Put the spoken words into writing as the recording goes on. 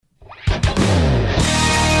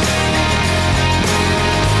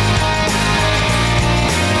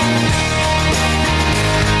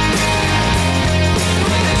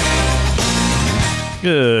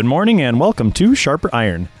Good morning and welcome to Sharper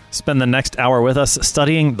Iron. Spend the next hour with us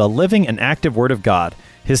studying the living and active Word of God,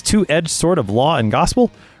 His two-edged sword of law and gospel,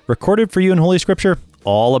 recorded for you in Holy Scripture,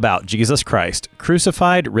 all about Jesus Christ,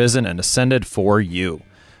 crucified, risen, and ascended for you.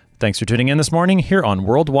 Thanks for tuning in this morning here on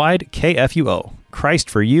Worldwide KFUO. Christ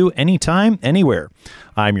for you, anytime, anywhere.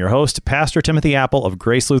 I'm your host, Pastor Timothy Apple of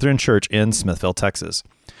Grace Lutheran Church in Smithville, Texas.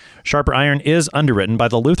 Sharper Iron is underwritten by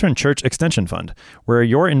the Lutheran Church Extension Fund, where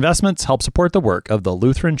your investments help support the work of the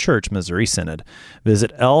Lutheran Church Missouri Synod.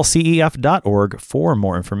 Visit lcef.org for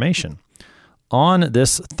more information. On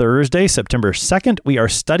this Thursday, September 2nd, we are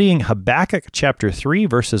studying Habakkuk chapter 3,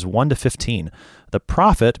 verses 1 to 15. The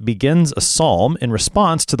prophet begins a psalm in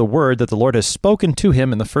response to the word that the Lord has spoken to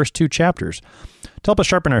him in the first two chapters. To help us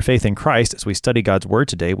sharpen our faith in Christ as we study God's Word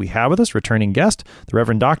today, we have with us returning guest, the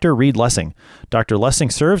Reverend Dr. Reed Lessing. Dr.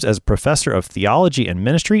 Lessing serves as Professor of Theology and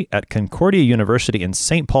Ministry at Concordia University in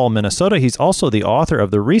St. Paul, Minnesota. He's also the author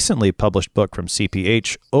of the recently published book from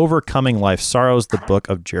CPH, Overcoming Life's Sorrows, the Book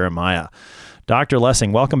of Jeremiah. Dr.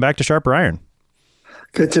 Lessing, welcome back to Sharper Iron.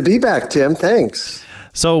 Good to be back, Tim. Thanks.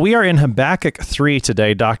 So we are in Habakkuk 3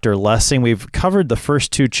 today, Dr. Lessing. We've covered the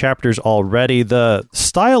first two chapters already. The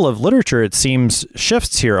style of literature, it seems,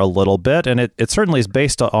 shifts here a little bit, and it certainly is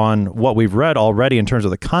based on what we've read already in terms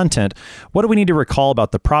of the content. What do we need to recall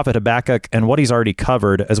about the prophet Habakkuk and what he's already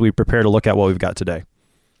covered as we prepare to look at what we've got today?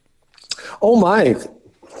 Oh, my.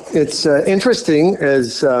 It's interesting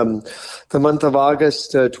as the month of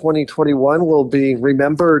August 2021 will be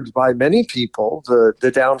remembered by many people,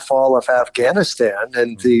 the downfall of Afghanistan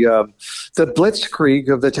and the blitzkrieg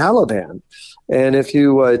of the Taliban. And if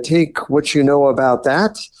you take what you know about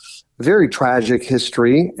that, very tragic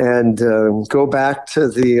history, and go back to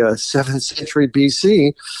the 7th century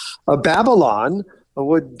BC, Babylon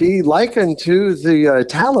would be likened to the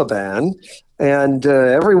Taliban. And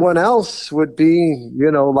everyone else would be,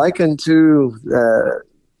 likened to,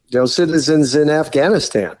 citizens in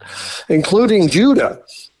Afghanistan, including Judah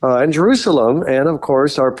and Jerusalem, and of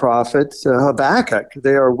course our prophet Habakkuk.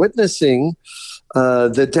 They are witnessing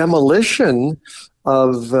the demolition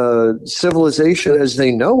of civilization as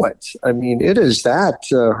they know it. I mean, it is that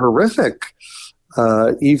horrific,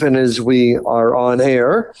 even as we are on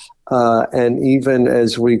air, and even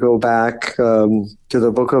as we go back to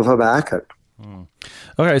the book of Habakkuk.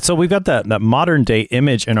 Okay, so we've got that modern day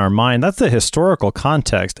image in our mind. That's the historical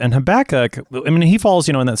context. And Habakkuk, he falls,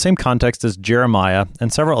 in that same context as Jeremiah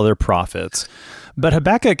and several other prophets. But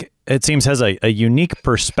Habakkuk, it seems, has a unique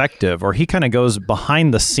perspective, or he kind of goes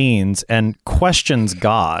behind the scenes and questions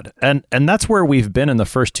God. And that's where we've been in the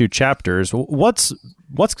first two chapters. What's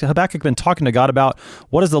Habakkuk been talking to God about?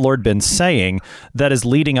 What has the Lord been saying that is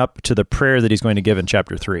leading up to the prayer that he's going to give in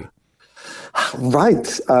chapter 3?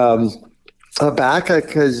 Right. Habakkuk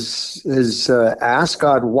has asked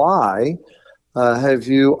God, why have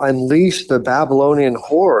you unleashed the Babylonian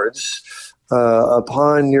hordes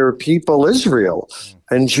upon your people Israel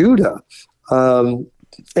and Judah? And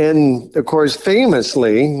of course,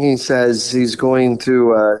 famously, he says he's going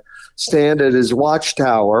to stand at his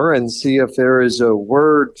watchtower and see if there is a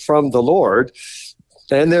word from the Lord.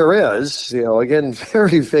 And there is, again,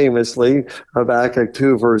 very famously, Habakkuk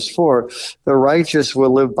 2, verse 4, the righteous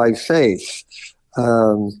will live by faith.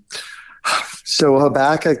 So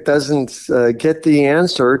Habakkuk doesn't get the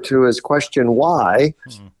answer to his question, why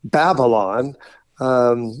Babylon?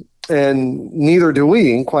 And neither do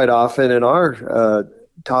we, quite often in our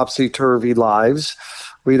topsy-turvy lives.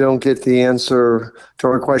 We don't get the answer to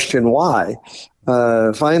our question, why?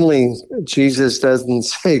 Finally, Jesus doesn't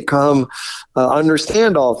say, come,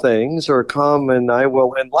 understand all things, or come and I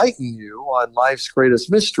will enlighten you on life's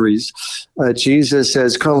greatest mysteries. Jesus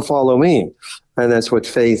says, come follow me. And that's what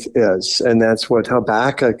faith is. And that's what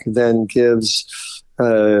Habakkuk then gives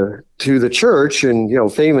to the church.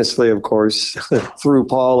 And, famously, of course, through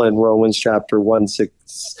Paul in Romans chapter 1,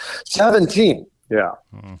 17. Yeah.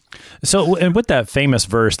 So, and with that famous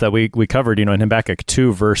verse that we covered, in Habakkuk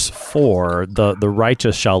 2, verse 4, the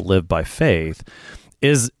righteous shall live by faith,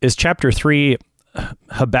 is chapter 3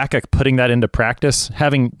 Habakkuk putting that into practice,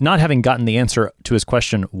 not having gotten the answer to his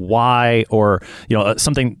question why, or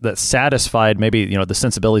something that satisfied maybe the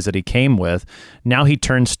sensibilities that he came with. Now he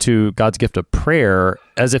turns to God's gift of prayer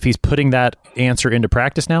as if he's putting that answer into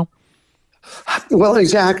practice now. Well,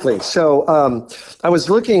 exactly. So I was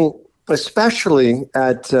looking especially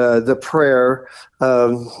at the prayer,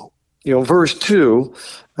 verse 2,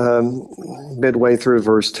 midway through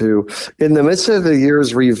verse 2. In the midst of the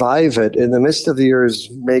years, revive it. In the midst of the years,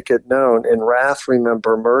 make it known. In wrath,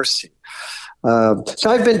 remember mercy. So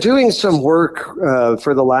I've been doing some work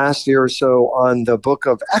for the last year or so on the book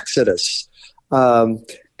of Exodus.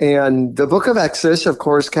 And the book of Exodus, of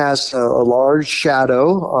course, casts a large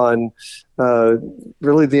shadow on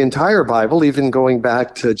really the entire Bible, even going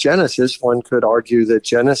back to Genesis. One could argue that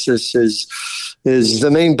Genesis is the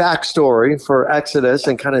main backstory for Exodus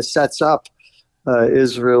and kind of sets up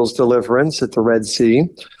Israel's deliverance at the Red Sea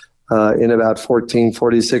in about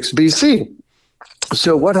 1446 BC.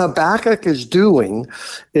 So what Habakkuk is doing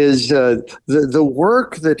is the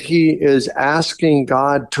work that he is asking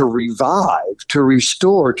God to revive, to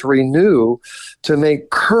restore, to renew, to make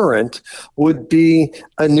current would be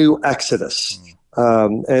a new Exodus.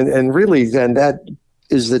 And really then that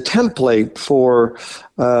is the template for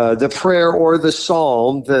the prayer or the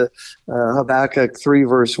psalm, the Habakkuk 3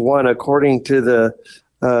 verse 1, according to the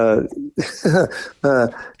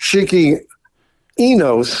Shiki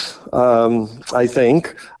Enos, I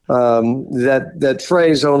think, that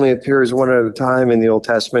phrase only appears one at a time in the Old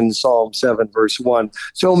Testament in Psalm 7, verse 1.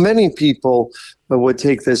 So many people would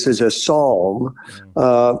take this as a psalm,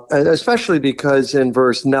 especially because in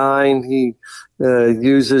verse 9 he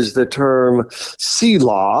uses the term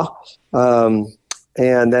Selah,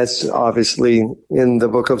 and that's obviously in the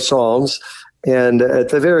book of Psalms. And at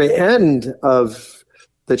the very end of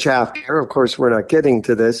the chapter, of course, we're not getting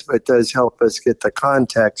to this, but it does help us get the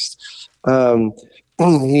context.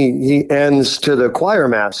 He ends to the choir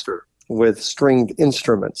master with stringed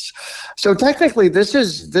instruments. So technically,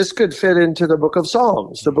 this could fit into the book of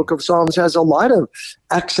Psalms. The book of Psalms has a lot of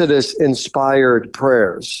Exodus-inspired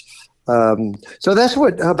prayers. So that's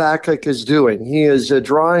what Habakkuk is doing. He is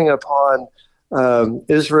drawing upon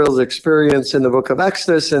Israel's experience in the book of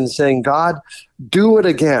Exodus and saying, God, do it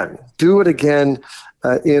again. Do it again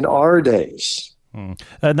in our days.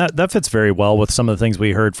 And that fits very well with some of the things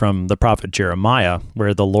we heard from the prophet Jeremiah,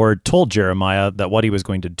 where the Lord told Jeremiah that what he was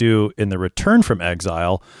going to do in the return from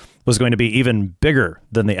exile was going to be even bigger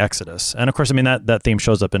than the Exodus. And of course, I mean, that theme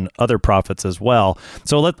shows up in other prophets as well.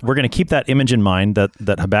 So we're going to keep that image in mind,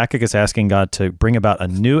 that Habakkuk is asking God to bring about a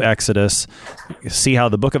new Exodus, see how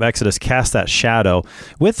the book of Exodus casts that shadow.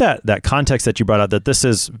 With that context that you brought out, that this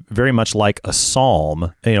is very much like a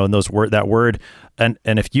psalm, and that word. And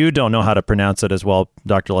if you don't know how to pronounce it as well,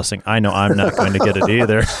 Dr. Lessing, I know I'm not going to get it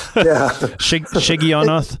either. Yeah.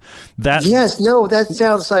 Shigionoth. Yes, no, that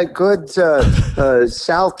sounds like good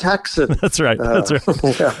South Texan. That's right. That's right.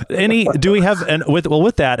 Yeah. Do we have, and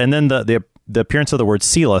with that, and then the appearance of the word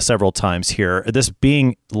Selah several times here, this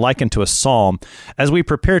being likened to a psalm, as we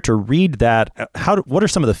prepare to read that, what are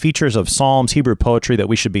some of the features of Psalms, Hebrew poetry that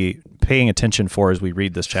we should be paying attention for as we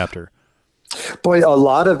read this chapter? Boy, a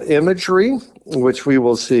lot of imagery, which we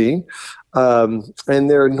will see. And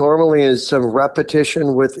there normally is some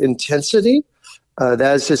repetition with intensity.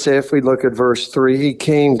 That is to say, if we look at verse 3,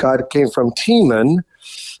 God came from Teman,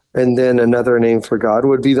 and then another name for God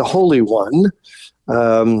would be the Holy One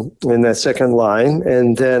in that second line.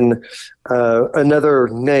 And then another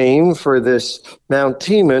name for this Mount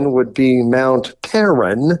Teman would be Mount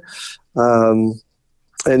Paran.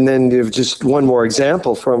 And then you have just one more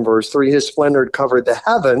example from verse 3. His splendor covered the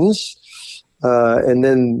heavens. And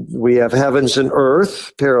then we have heavens and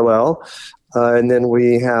earth parallel. And then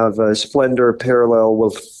we have splendor parallel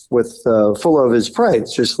with full of his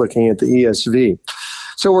praise, just looking at the ESV.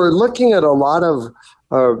 So we're looking at a lot of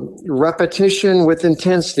repetition with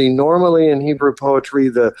intensity. Normally in Hebrew poetry,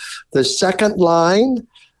 the second line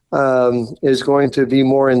is going to be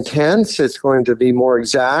more intense. It's going to be more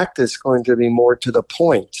exact. It's going to be more to the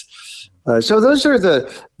point. So those are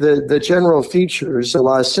the general features. A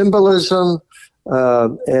lot of symbolism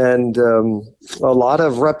and a lot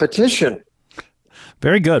of repetition.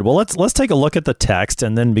 Very good. Well, let's take a look at the text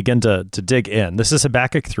and then begin to dig in. This is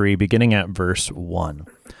Habakkuk 3, beginning at verse 1.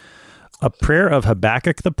 A prayer of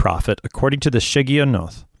Habakkuk the prophet, according to the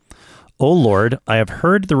Shigionoth. O Lord, I have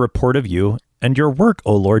heard the report of you, and your work,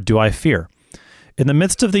 O Lord, do I fear. In the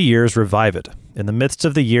midst of the years, revive it. In the midst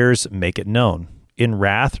of the years, make it known. In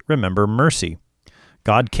wrath, remember mercy.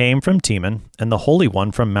 God came from Teman, and the Holy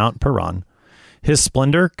One from Mount Paran. His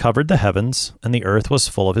splendor covered the heavens, and the earth was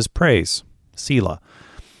full of his praise. Selah.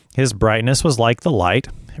 His brightness was like the light.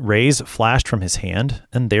 Rays flashed from his hand,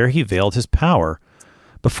 and there he veiled his power.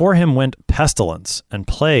 Before him went pestilence, and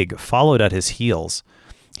plague followed at his heels.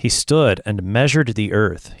 He stood and measured the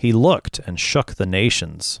earth. He looked and shook the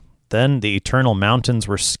nations. Then the eternal mountains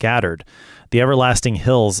were scattered. The everlasting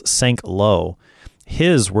hills sank low.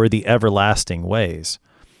 His were the everlasting ways.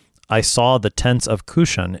 I saw the tents of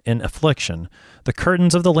Cushan in affliction. The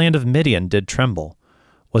curtains of the land of Midian did tremble.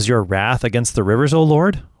 Was your wrath against the rivers, O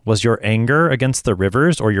Lord? Was your anger against the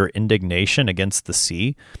rivers, or your indignation against the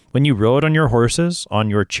sea, when you rode on your horses, on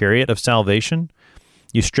your chariot of salvation?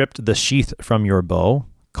 You stripped the sheath from your bow,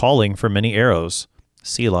 calling for many arrows.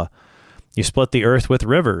 Selah. You split the earth with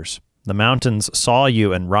rivers. The mountains saw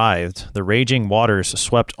you and writhed. The raging waters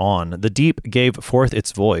swept on. The deep gave forth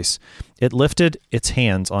its voice. It lifted its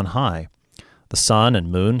hands on high. The sun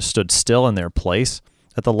and moon stood still in their place.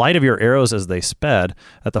 At the light of your arrows as they sped,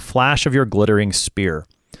 at the flash of your glittering spear.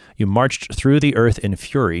 You marched through the earth in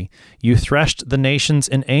fury. You threshed the nations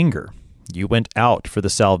in anger. You went out for the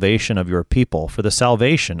salvation of your people, for the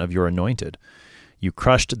salvation of your anointed. You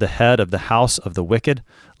crushed the head of the house of the wicked,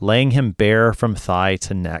 laying him bare from thigh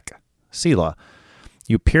to neck. Selah.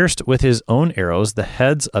 You pierced with his own arrows the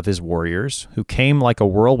heads of his warriors, who came like a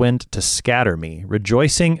whirlwind to scatter me,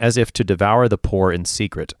 rejoicing as if to devour the poor in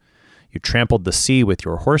secret. You trampled the sea with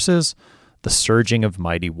your horses, the surging of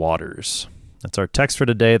mighty waters. That's our text for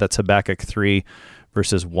today. That's Habakkuk 3,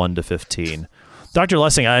 verses 1 to 15. Dr.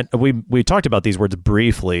 Lessing, we talked about these words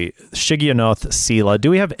briefly. Shigionoth, Selah.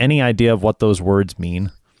 Do we have any idea of what those words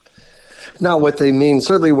mean? Not what they mean.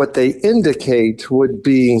 Certainly what they indicate would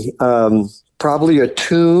be probably a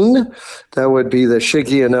tune. That would be the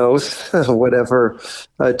Shigionoth, whatever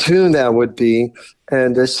tune that would be.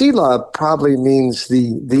 And Selah probably means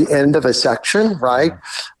the end of a section, right?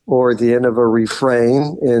 Or the end of a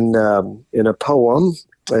refrain in a poem,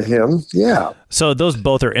 a hymn. Yeah. So those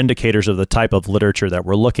both are indicators of the type of literature that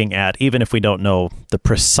we're looking at, even if we don't know the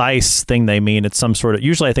precise thing they mean. It's some sort of,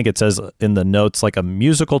 usually I think it says in the notes like a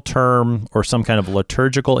musical term or some kind of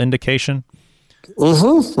liturgical indication.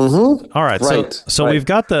 All right. So we've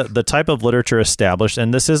got the type of literature established,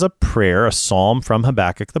 and this is a prayer, a psalm from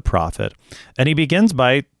Habakkuk the prophet. And he begins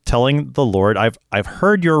by telling the Lord, I've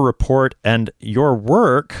heard your report, and your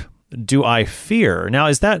work do I fear. Now,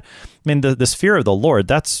 is that, this fear of the Lord,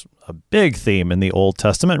 that's a big theme in the Old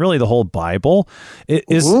Testament, really the whole Bible.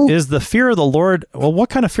 Is the fear of the Lord, well, what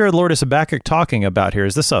kind of fear of the Lord is Habakkuk talking about here?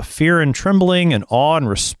 Is this a fear and trembling and awe and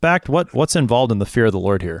respect? What's involved in the fear of the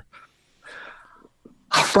Lord here?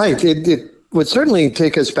 Right. It would certainly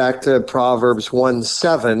take us back to Proverbs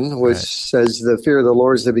 1:7, which says the fear of the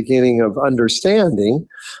Lord is the beginning of understanding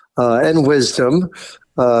and wisdom.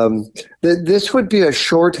 This would be a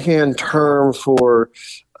shorthand term for,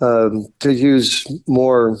 to use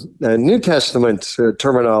more New Testament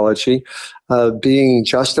terminology, being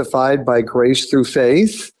justified by grace through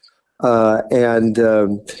faith and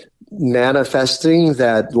manifesting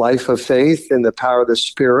that life of faith in the power of the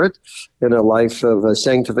Spirit in a life of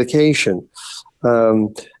sanctification.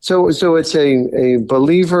 So it's a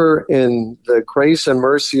believer in the grace and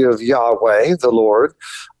mercy of Yahweh, the Lord,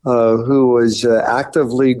 who is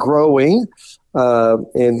actively growing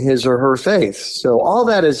in his or her faith. So all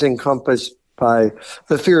that is encompassed by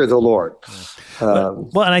the fear of the Lord.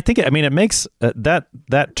 And I think, it makes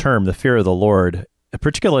that term, the fear of the Lord,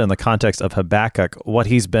 particularly in the context of Habakkuk, what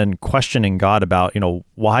he's been questioning God about,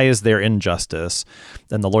 why is there injustice?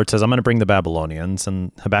 And the Lord says, I'm going to bring the Babylonians.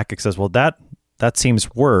 And Habakkuk says, well, that seems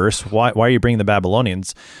worse. Why are you bringing the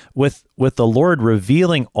Babylonians? With the Lord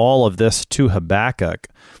revealing all of this to Habakkuk,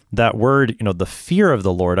 that word, the fear of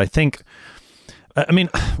the Lord, I think,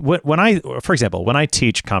 when I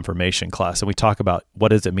teach confirmation class and we talk about what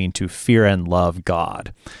does it mean to fear and love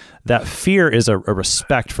God, that fear is a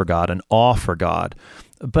respect for God, an awe for God.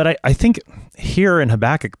 But I think here in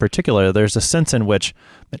Habakkuk particularly, there's a sense in which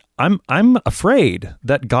I'm afraid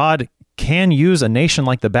that God can use a nation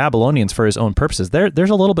like the Babylonians for his own purposes.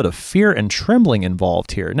 There's a little bit of fear and trembling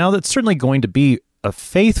involved here. Now, that's certainly going to be a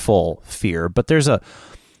faithful fear, but there's a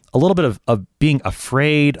little bit of being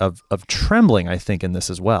afraid, of trembling, I think, in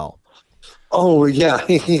this as well. Oh, yeah,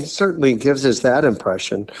 he certainly gives us that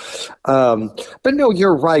impression. But no,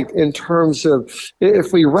 you're right in terms of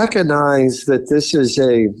if we recognize that this is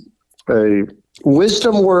a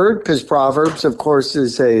wisdom word, because Proverbs, of course,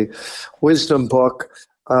 is a wisdom book.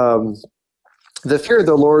 The fear of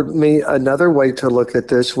the Lord, another way to look at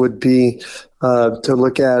this would be to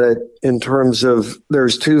look at it in terms of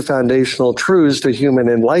there's two foundational truths to human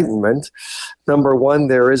enlightenment. Number one,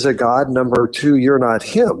 there is a God. Number two, you're not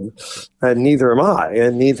him, and neither am I,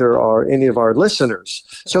 and neither are any of our listeners.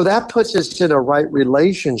 So that puts us in a right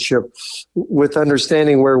relationship with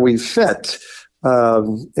understanding where we fit.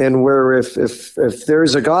 And where if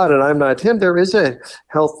there's a God and I'm not him, there is a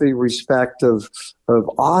healthy respect of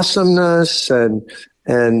awesomeness and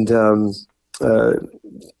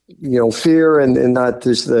fear and not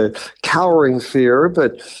just the cowering fear,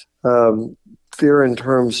 but fear in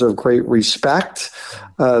terms of great respect.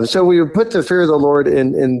 So we would put the fear of the Lord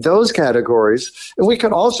in those categories. And we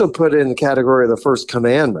could also put in the category of the first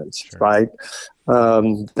commandments, right?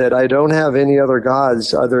 that I don't have any other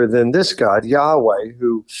gods other than this God, Yahweh,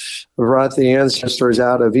 who brought the ancestors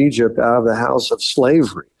out of Egypt, out of the house of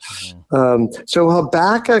slavery. So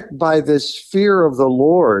Habakkuk, by this fear of the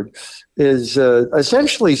Lord, is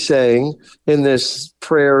essentially saying in this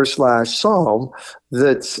prayer / psalm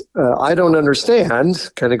that I don't understand,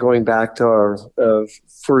 kind of going back to our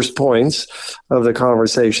first points of the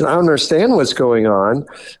conversation. I don't understand what's going on,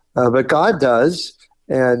 but God does,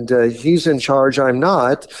 and he's in charge, I'm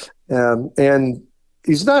not. And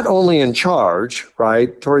he's not only in charge,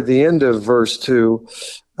 right? Toward the end of verse 2,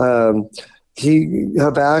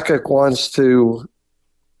 Habakkuk wants to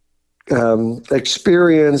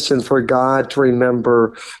experience and for God to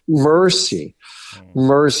remember mercy,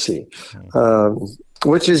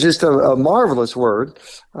 which is just a marvelous word.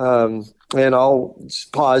 And I'll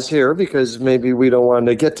pause here because maybe we don't want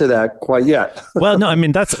to get to that quite yet. Well, no, I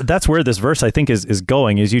mean, that's where this verse, I think, is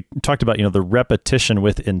going. Is you talked about, the repetition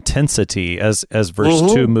with intensity as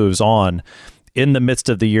verse 2 moves on. In the midst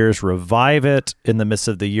of the years, revive it. In the midst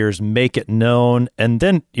of the years, make it known. And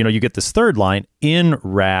then, you get this third line, in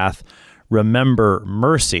wrath, remember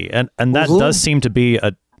mercy. And that does seem to be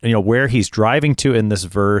where he's driving to in this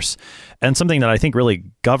verse, and something that I think really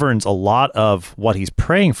governs a lot of what he's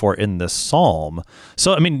praying for in this psalm.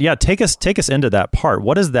 So, I mean, take us into that part.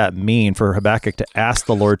 What does that mean for Habakkuk to ask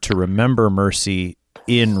the Lord to remember mercy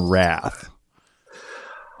in wrath?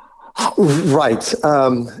 Right.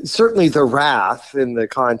 Certainly the wrath in the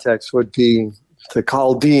context would be the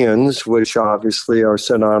Chaldeans, which obviously are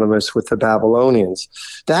synonymous with the Babylonians.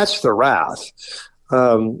 That's the wrath.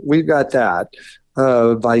 We've got that.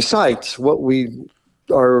 By sight, what we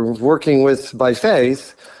are working with by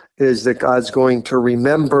faith is that God's going to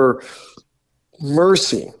remember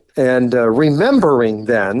mercy. And remembering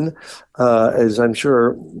then, as I'm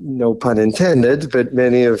sure, no pun intended, but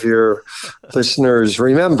many of your listeners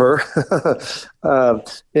remember,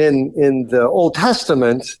 in the Old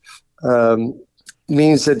Testament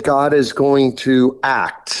means that God is going to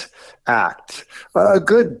act. A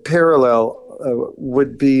good parallel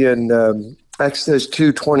would be in Exodus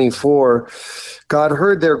 2:24, God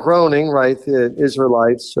heard their groaning, right? The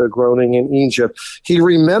Israelites groaning in Egypt. He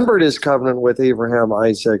remembered his covenant with Abraham,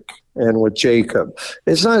 Isaac, and with Jacob.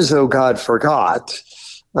 It's not as though God forgot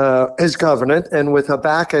his covenant. And with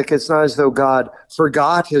Habakkuk, it's not as though God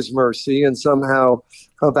forgot his mercy. And somehow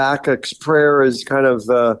Habakkuk's prayer is kind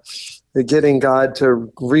of getting God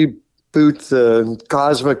to reboot the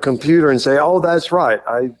cosmic computer and say, oh, that's right.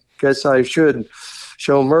 I guess I should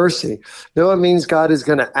show mercy. No, it means God is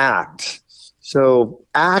going to act. So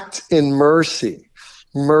act in mercy.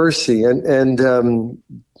 And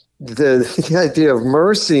the idea of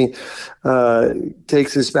mercy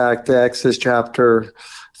takes us back to Exodus chapter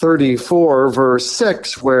 34, verse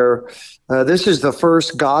 6, where this is the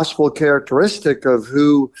first gospel characteristic of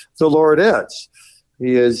who the Lord is.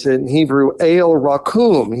 He is, in Hebrew, El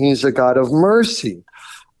Rakum. He's a God of mercy.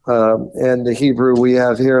 And the Hebrew we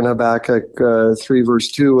have here in Habakkuk 3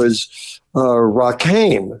 verse 2 is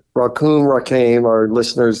Rakim. Rakum. Our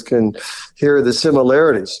listeners can hear the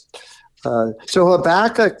similarities. So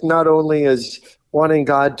Habakkuk not only is wanting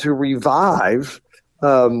God to revive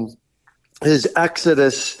his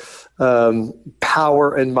Exodus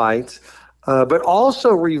power and might, but also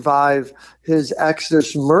revive his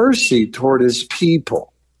Exodus mercy toward his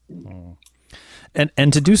people.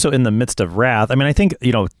 And to do so in the midst of wrath, I mean, I think,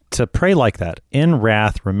 to pray like that, in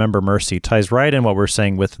wrath, remember mercy, ties right in what we're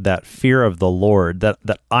saying with that fear of the Lord, that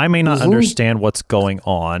I may not understand what's going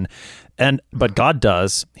on, but God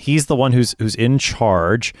does. He's the one who's in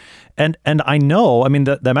charge. And I know, I mean,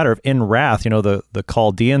 that matter of in wrath, the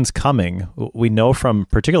Chaldeans coming, we know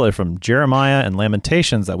particularly from Jeremiah and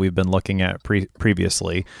Lamentations that we've been looking at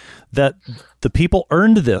previously, that the people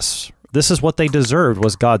earned this. This is what they deserved,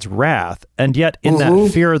 was God's wrath. And yet in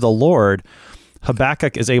that fear of the Lord,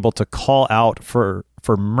 Habakkuk is able to call out for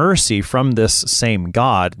mercy from this same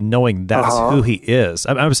God, knowing that's who he is.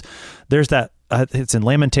 There's that, it's in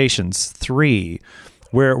Lamentations 3,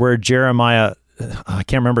 where Jeremiah, I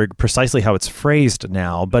can't remember precisely how it's phrased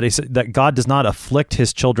now, but it's that God does not afflict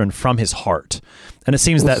his children from his heart. And it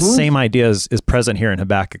seems that same idea is present here in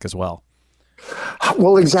Habakkuk as well.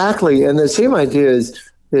 Well, exactly. And the same idea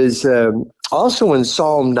is also in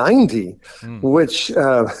Psalm 90, which,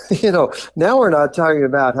 now we're not talking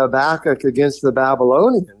about Habakkuk against the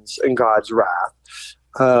Babylonians and God's wrath,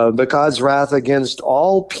 but God's wrath against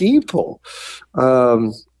all people.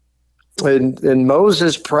 And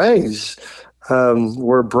Moses prays,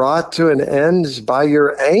 we're brought to an end by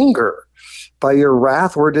your anger. By your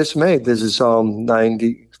wrath we're dismayed. This is Psalm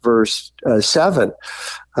 90, verse 7.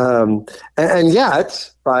 And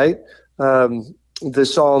yet, right, the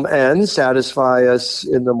psalm ends, satisfy us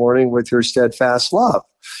in the morning with your steadfast love.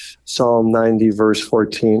 Psalm 90, verse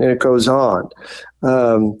 14, and it goes on.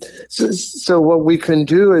 So what we can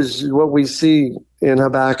do is what we see in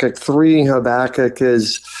Habakkuk 3. Habakkuk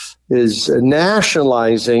is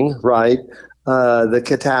nationalizing, right, the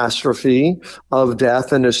catastrophe of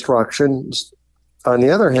death and destruction. On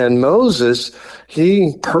the other hand, Moses,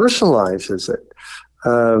 he personalizes it.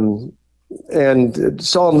 And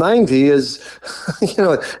Psalm 90 is,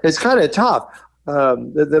 it's kind of tough.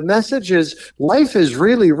 The message is life is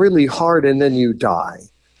really, really hard and then you die,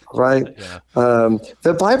 right? Yeah.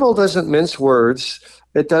 The Bible doesn't mince words.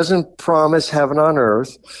 It doesn't promise heaven on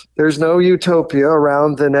earth. There's no utopia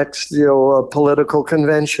around the next, political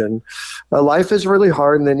convention. Life is really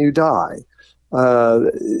hard and then you die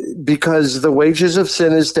because the wages of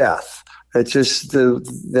sin is death. It's just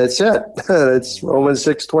that's it. It's Romans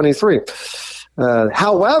 6:23.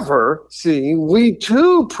 However, see, we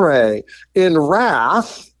too pray in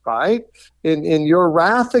wrath, right? In your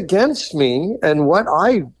wrath against me, and what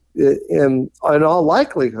I am in all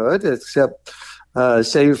likelihood, except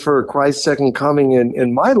save for Christ's second coming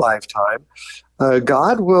in my lifetime,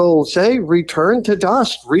 God will say, return to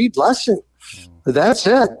dust, read lesson. That's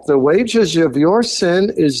it. The wages of your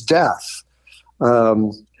sin is death.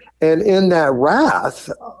 And in that wrath,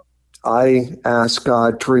 I ask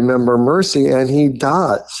God to remember mercy, and He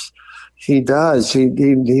does. He does. He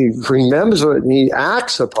remembers it, and He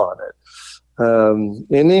acts upon it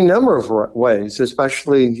in a number of ways,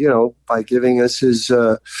 especially, by giving us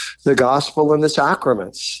the gospel and the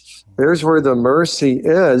sacraments. There's where the mercy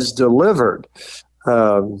is delivered.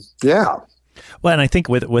 Yeah. Well, and I think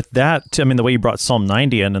with that, the way you brought Psalm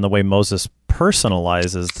 90 in and the way Moses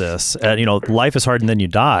personalizes this, life is hard and then you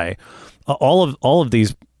die. All of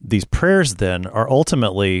these prayers then are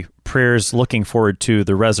ultimately prayers looking forward to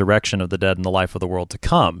the resurrection of the dead and the life of the world to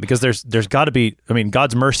come. Because there's got to be,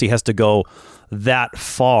 God's mercy has to go that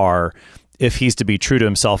far if He's to be true to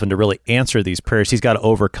Himself and to really answer these prayers. He's got to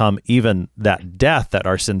overcome even that death that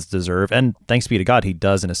our sins deserve. And thanks be to God, He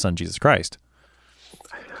does in His Son, Jesus Christ.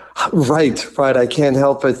 Right. I can't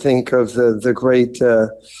help but think of the great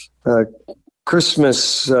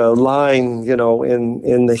Christmas line,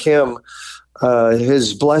 in the hymn,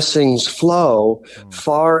 His blessings flow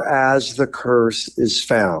far as the curse is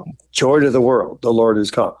found. Joy to the world, the Lord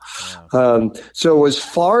is come. So as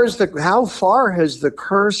far as how far has the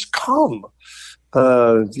curse come?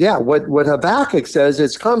 What Habakkuk says,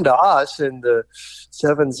 it's come to us in the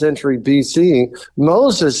 7th century BC.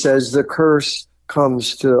 Moses says the curse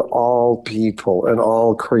comes to all people and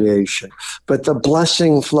all creation, but the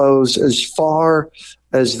blessing flows as far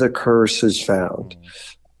as the curse is found.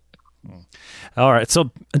 All right.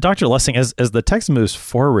 So, Dr. Lessing, as the text moves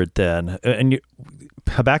forward then,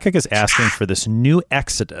 Habakkuk is asking for this new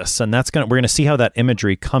exodus, and we're going to see how that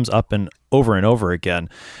imagery comes up and over again.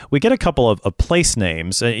 We get a couple of place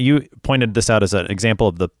names. You pointed this out as an example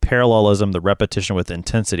of the parallelism, the repetition with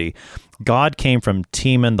intensity. God came from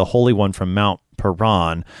Teman, the Holy One from Mount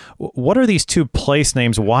Paran. What are these two place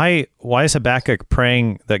names? Why is Habakkuk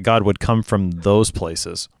praying that God would come from those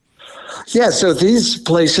places? Yeah, so these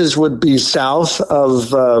places would be south of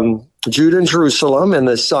Judah and Jerusalem in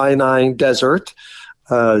the Sinai desert.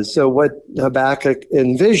 So what Habakkuk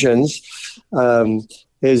envisions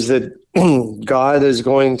is that God is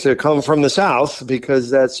going to come from the south, because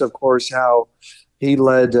that's, of course, how He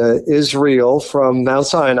led Israel from Mount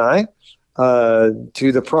Sinai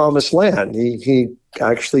to the Promised Land. He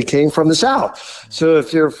actually came from the south. So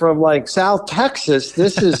if you're from like South Texas,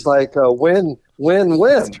 this is like a win-win,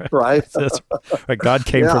 right? That's right. God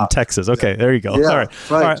came from Texas. Okay, there you go. Yeah, All right.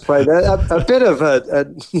 Right. A bit of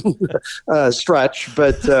a stretch,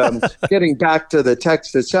 but getting back to the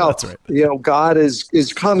text itself, that's right. God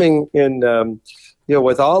is coming in,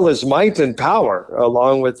 with all His might and power,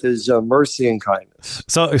 along with His mercy and kindness.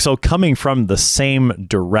 So coming from the same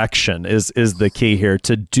direction is the key here,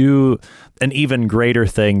 to do an even greater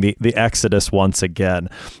thing, the Exodus once again.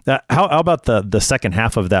 How about the second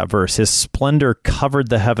half of that verse? His splendor covered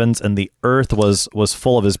the heavens, and the earth was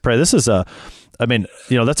full of His praise. This is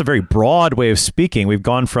that's a very broad way of speaking. We've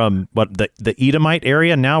gone from the Edomite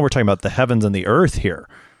area, now we're talking about the heavens and the earth here.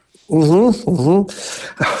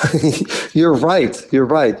 You're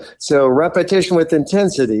right. So repetition with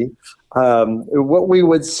intensity. What we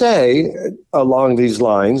would say along these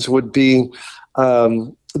lines would be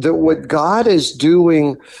that what God is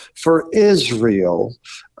doing for Israel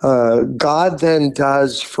God then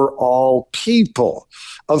does for all people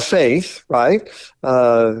of faith, right?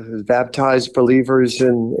 Baptized believers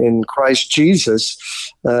in Christ Jesus.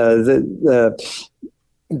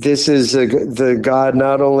 This is the God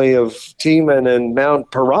not only of Teman and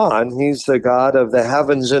Mount Paran, he's the God of the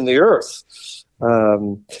heavens and the earth.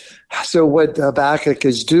 So what Habakkuk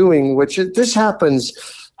is doing, this happens,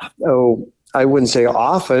 I wouldn't say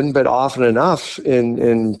often, but often enough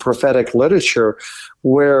in prophetic literature,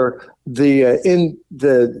 where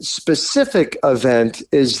the specific event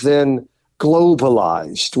is then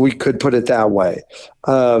globalized. We could put it that way.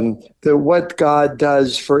 That what God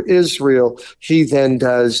does for Israel, he then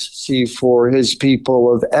does see for his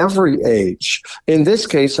people of every age. In this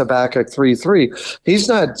case, Habakkuk 3:3, he's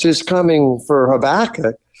not just coming for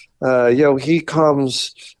Habakkuk. He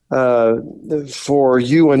comes for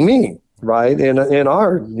you and me. Right, in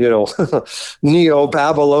our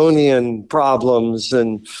Neo-Babylonian problems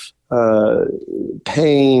and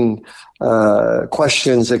pain,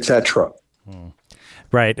 questions, etc.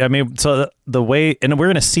 Right. I mean, so the way, and we're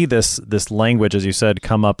going to see this language, as you said,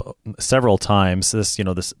 come up several times.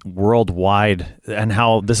 This worldwide, and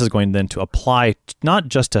how this is going then to apply not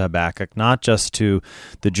just to Habakkuk, not just to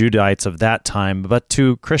the Judahites of that time, but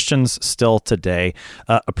to Christians still today.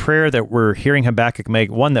 A prayer that we're hearing Habakkuk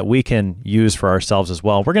make, one that we can use for ourselves as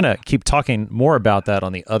well. We're going to keep talking more about that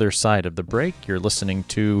on the other side of the break. You're listening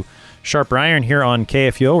to Sharper Iron here on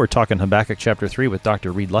KFUO. We're talking Habakkuk chapter 3 with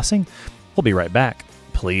Dr. Reed Lessing. We'll be right back.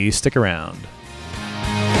 Please stick around.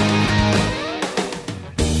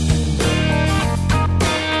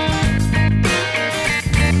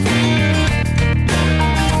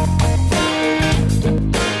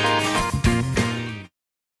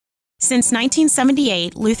 Since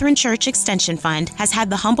 1978, Lutheran Church Extension Fund has had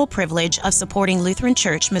the humble privilege of supporting Lutheran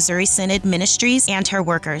Church Missouri Synod ministries and her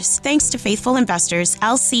workers. Thanks to faithful investors,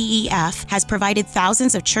 LCEF has provided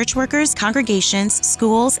thousands of church workers, congregations,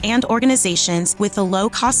 schools, and organizations with the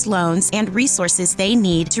low-cost loans and resources they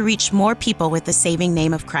need to reach more people with the saving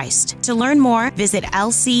name of Christ. To learn more, visit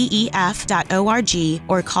lcef.org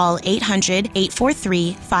or call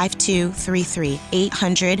 800-843-5233,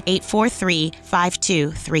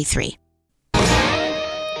 800-843-5233.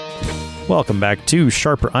 Welcome back to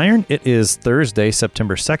Sharper Iron. It is Thursday,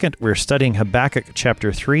 September 2nd. We're studying Habakkuk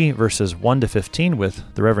chapter 3, verses 1 to 15 with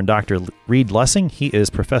the Reverend Dr. Reed Lessing. He is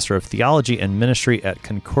professor of theology and ministry at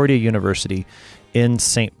Concordia University in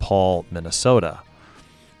St. Paul, Minnesota.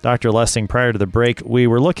 Dr. Lessing, prior to the break, we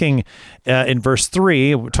were looking in verse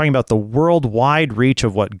 3, we're talking about the worldwide reach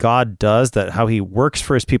of what God does, that how he works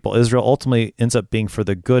for his people Israel ultimately ends up being for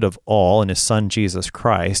the good of all in his son, Jesus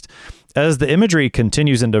Christ. As the imagery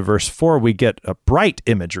continues into verse 4, we get a bright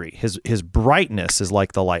imagery. His brightness is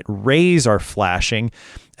like the light. Rays are flashing.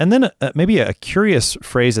 And then maybe a curious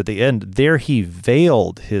phrase at the end, there he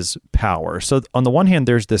veiled his power. So on the one hand,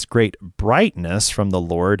 there's this great brightness from the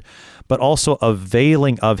Lord, but also a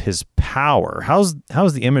veiling of his power. How's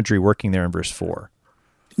the imagery working there in verse 4?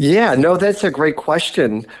 Yeah, no, that's a great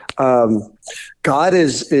question. God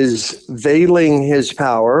is veiling his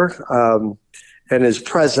power and his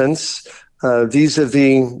presence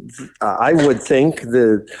vis-a-vis, I would think,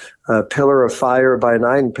 the pillar of fire by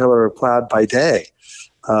night and pillar of cloud by day.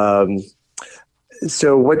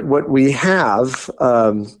 So what we have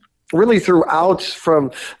really throughout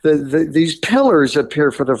from these pillars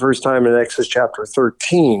appear for the first time in Exodus chapter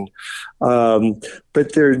 13.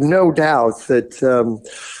 But there's no doubt that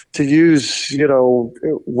to use,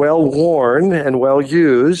 well-worn and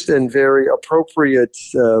well-used and very appropriate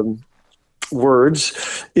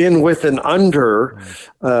words, in with and under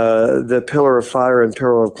the pillar of fire and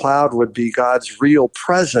pillar of cloud would be God's real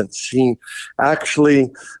presence. He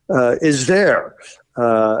actually is there.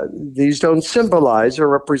 These don't symbolize or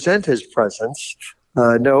represent his presence.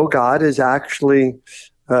 No, God is actually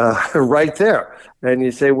right there. And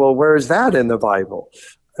you say, well, where is that in the Bible?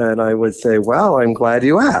 And I would say, well, I'm glad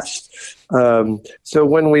you asked. So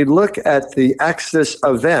when we look at the Exodus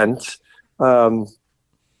event,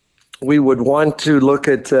 we would want to look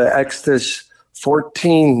at Exodus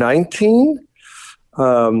 14:19,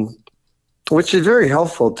 which is very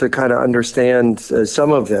helpful to kind of understand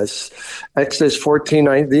some of this. Exodus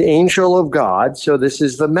 14:19, the angel of God. So this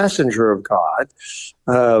is the messenger of God.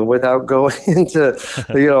 Without going into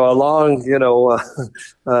a long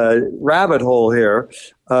rabbit hole here,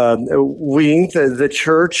 we the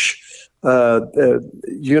church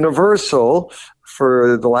universal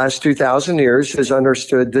for the last 2,000 years has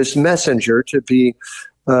understood this messenger to be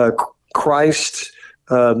Christ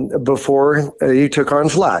before he took on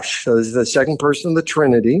flesh. So this is the second person of the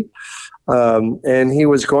Trinity. And he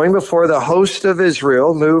was going before the host of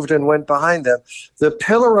Israel, moved and went behind them. The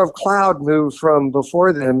pillar of cloud moved from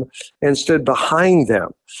before them and stood behind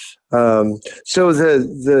them. So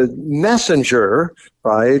the messenger,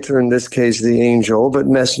 right, or in this case the angel, but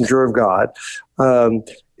messenger of God,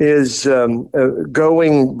 is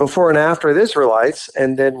going before and after the Israelites,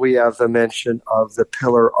 and then we have the mention of the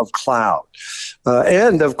pillar of cloud.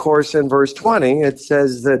 And, of course, in verse 20, it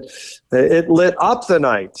says that it lit up the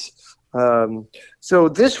night. So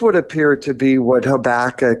this would appear to be what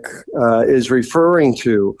Habakkuk is referring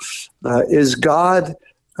to. Is God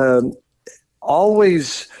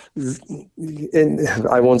always, and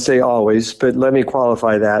I won't say always, but let me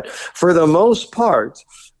qualify that. For the most part,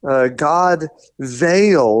 God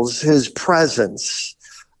veils his presence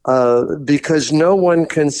because no one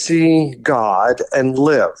can see God and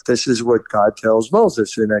live. This is what God tells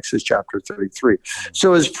Moses in Exodus chapter 33.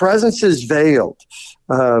 So his presence is veiled.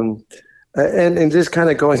 And just kind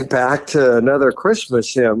of going back to another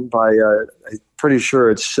Christmas hymn by, I'm pretty sure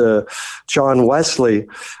it's John Wesley,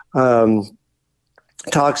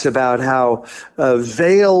 talks about how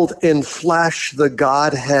veiled in flesh the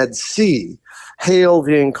Godhead see, hail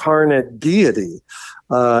the incarnate deity.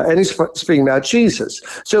 And he's speaking about Jesus.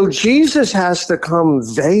 So Jesus has to come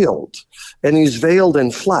veiled, and he's veiled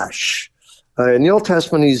in flesh. In the Old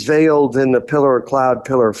Testament, he's veiled in the pillar of cloud,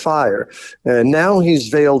 pillar of fire. And now he's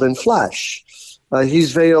veiled in flesh.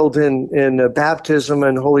 He's veiled in baptism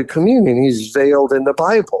and Holy Communion. He's veiled in the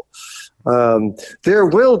Bible. There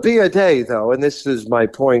will be a day, though, and this is my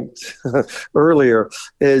point earlier,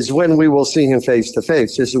 is when we will see him face to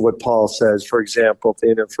face. This is what Paul says, for example, at the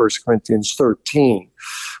end of 1 Corinthians 13.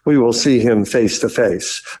 We will see him face to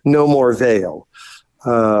face. No more veil.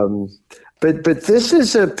 But this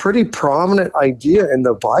is a pretty prominent idea in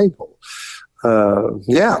the Bible.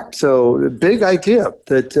 So big idea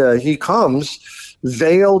that he comes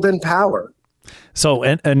veiled in power. So,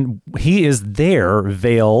 and he is there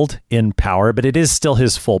veiled in power, but it is still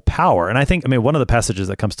his full power. And I think, one of the passages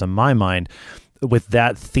that comes to my mind with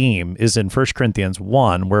that theme is in 1 Corinthians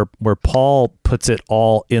 1, where Paul puts it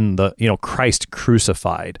all in the, Christ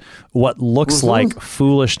crucified. What looks like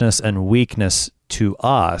foolishness and weakness to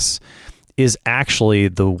us is actually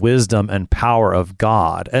the wisdom and power of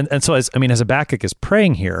God. And so as Habakkuk is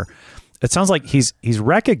praying here, it sounds like he's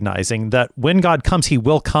recognizing that when God comes, he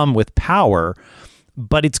will come with power,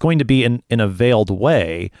 but it's going to be in a veiled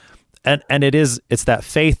way. And it's that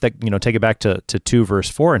faith that, take it back to 2 verse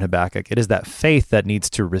 4 in Habakkuk. It is that faith that needs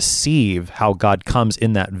to receive how God comes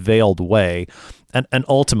in that veiled way. And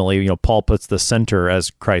ultimately, Paul puts the center as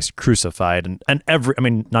Christ crucified and every,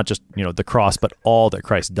 not just, the cross, but all that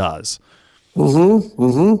Christ does.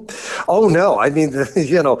 Oh no!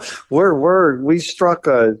 We struck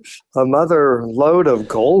a mother lode of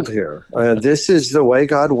gold here. This is the way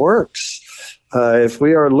God works. If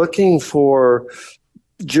we are looking for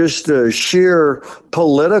just a sheer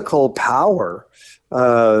political power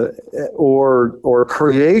or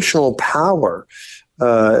creational power,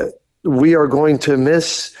 we are going to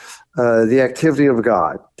miss the activity of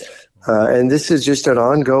God. And this is just an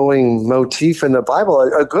ongoing motif in the Bible.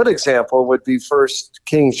 A good example would be 1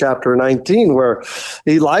 Kings chapter 19, where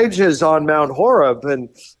Elijah is on Mount Horeb, and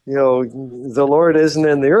the Lord isn't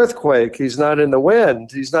in the earthquake. He's not in the wind.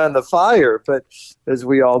 He's not in the fire. But as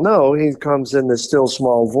we all know, he comes in the still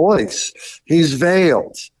small voice. He's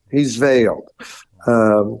veiled.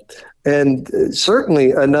 And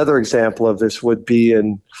certainly another example of this would be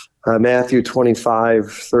in Matthew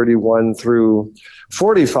 25:31 through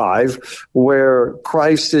 45, where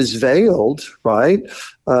Christ is veiled, right,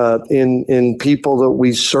 in people that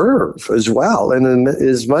we serve as well. And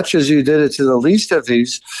as much as you did it to the least of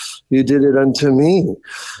these, you did it unto me.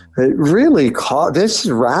 It really this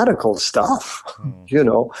is radical stuff,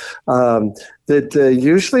 that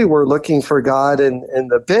usually we're looking for God in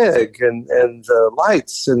the big and the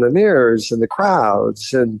lights and the mirrors and the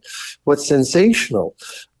crowds and what's sensational.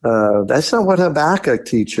 That's not what Habakkuk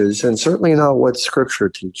teaches, and certainly not what Scripture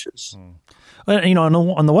teaches.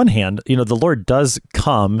 On the one hand, the Lord does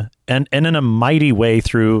come and in a mighty way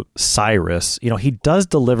through Cyrus. He does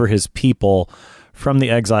deliver his people from the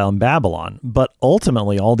exile in Babylon, but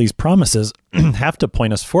ultimately all these promises have to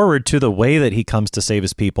point us forward to the way that he comes to save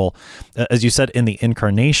his people, as you said, in the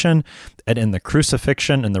incarnation and in the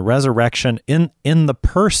crucifixion and the resurrection, in the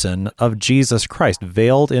person of Jesus Christ,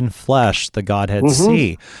 veiled in flesh, the Godhead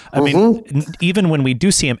see. Even when we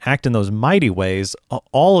do see him act in those mighty ways,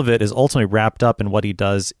 all of it is ultimately wrapped up in what he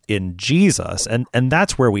does in Jesus, and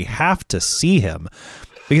that's where we have to see him,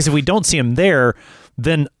 because if we don't see him there,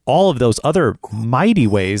 then all of those other mighty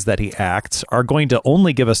ways that he acts are going to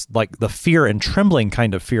only give us like the fear and trembling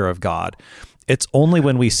kind of fear of God. It's only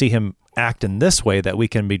when we see him act in this way that we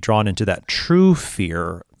can be drawn into that true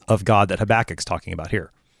fear of God that Habakkuk's talking about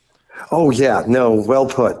here. Oh, yeah. No, well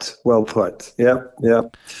put. Well put. Yep.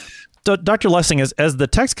 Yep. So, Dr. Lessing, as the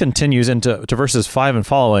text continues into verses 5 and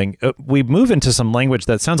following, we move into some language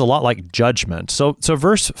that sounds a lot like judgment. So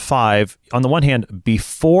verse 5, on the one hand,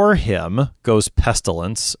 before him goes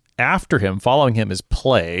pestilence, after him, following him is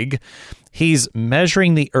plague. He's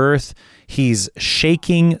measuring the earth, he's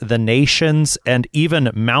shaking the nations, and even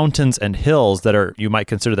mountains and hills that are, you might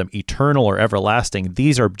consider them eternal or everlasting.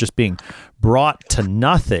 These are just being brought to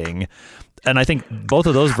nothing. And I think both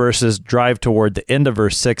of those verses drive toward the end of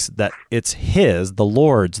verse 6 that it's his, the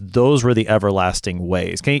Lord's, those were the everlasting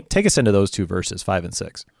ways. Can you take us into those two verses, 5 and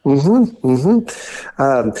 6?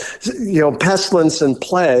 Pestilence and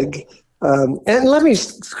plague. And let me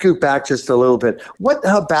scoot back just a little bit. What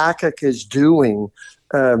Habakkuk is doing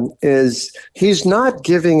is he's not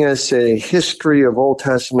giving us a history of Old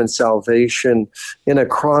Testament salvation in a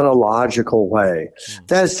chronological way.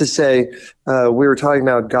 That is to say, we were talking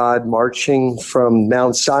about God marching from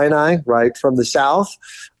Mount Sinai, right, from the south.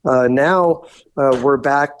 Now we're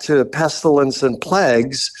back to pestilence and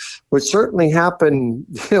plagues, which certainly happened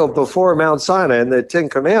before Mount Sinai and the Ten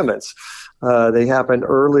Commandments. They happened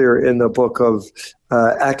earlier in the book of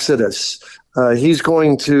Exodus. He's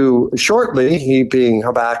going to shortly, he being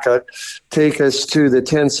Habakkuk, take us to the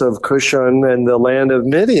tents of Cushan and the land of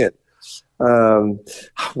Midian. That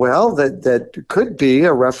could be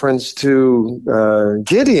a reference to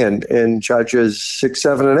Gideon in Judges 6,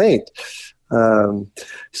 7, and 8.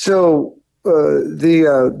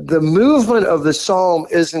 The movement of the psalm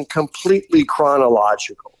isn't completely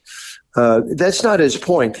chronological. That's not his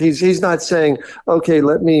point. He's not saying, okay,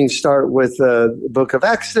 let me start with the book of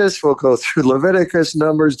Exodus. We'll go through Leviticus,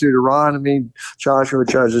 Numbers, Deuteronomy, Joshua,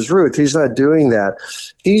 Judges, Ruth. He's not doing that.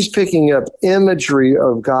 He's picking up imagery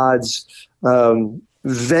of God's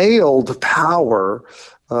veiled power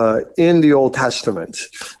in the Old Testament.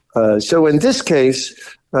 So in this case,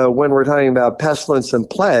 when we're talking about pestilence and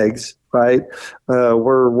plagues, right?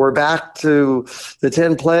 We're back to the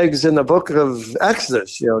 10 plagues in the book of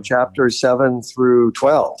Exodus, chapters 7 through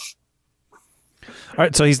 12. All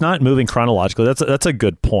right, so he's not moving chronologically. That's a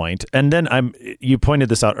good point. And then you pointed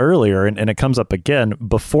this out earlier, and it comes up again.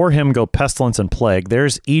 Before him go pestilence and plague.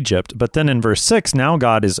 There's Egypt, but then in verse 6, now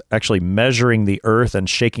God is actually measuring the earth and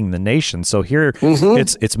shaking the nation. So here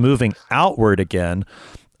it's moving outward again,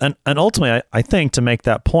 and ultimately, I think to make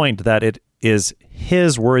that point that it is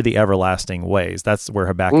his worthy everlasting ways. That's where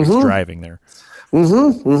Habakkuk's driving there.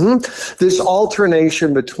 This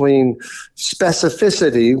alternation between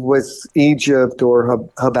specificity with Egypt or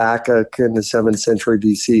Habakkuk in the 7th century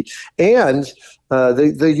BC and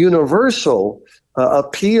the universal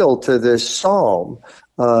appeal to this psalm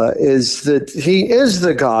is that he is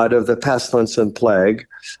the God of the pestilence and plague,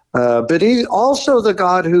 but he's also the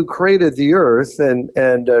God who created the earth and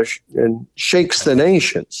shakes the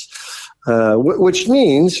nations. Which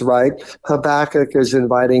means, right, Habakkuk is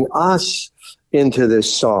inviting us into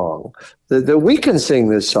this song, that we can sing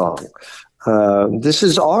this song. This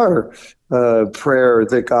is our prayer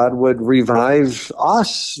that God would revive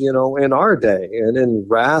us, in our day, and in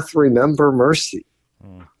wrath, remember mercy.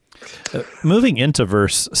 Moving into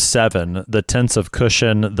verse 7, the tents of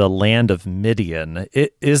Cushan, the land of Midian,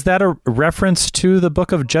 is that a reference to the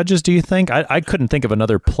book of Judges, do you think? I couldn't think of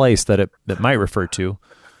another place that it might refer to.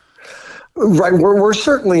 Right, we're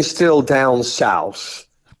certainly still down south,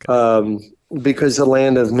 because the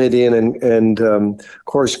land of Midian and of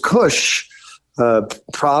course Cush,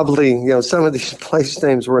 probably some of these place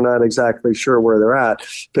names we're not exactly sure where they're at,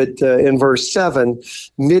 but in verse 7,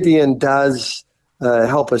 Midian does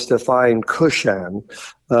help us define Cushan,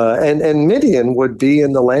 and Midian would be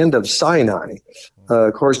in the land of Sinai.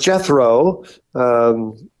 Of course, Jethro,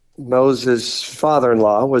 Moses'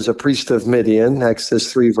 father-in-law, was a priest of Midian,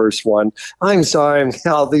 Exodus 3, verse 1. I'm sorry,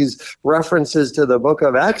 all these references to the book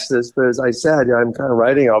of Exodus, but as I said, I'm kind of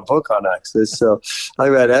writing a book on Exodus, so I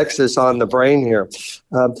got Exodus on the brain here.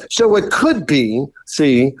 So it could be,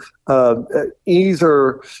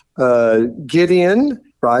 either Gideon,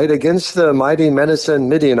 right, against the mighty menacing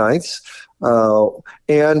Midianites,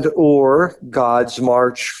 and or God's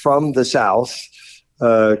march from the south,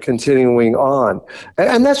 continuing on.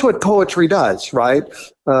 And that's what poetry does, right?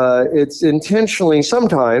 It's intentionally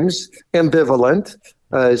sometimes ambivalent.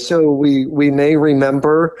 So we may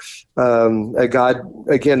remember a God,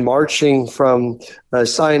 again, marching from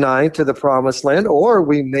Sinai to the promised land, or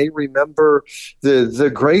we may remember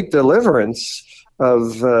the great deliverance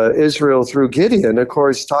of Israel through Gideon. Of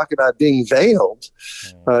course, talk about being veiled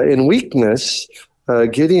in weakness.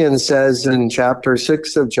 Gideon says in chapter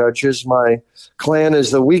 6 of Judges, my clan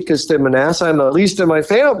is the weakest in Manasseh. I'm the least in my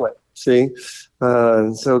family. See?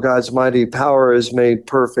 So God's mighty power is made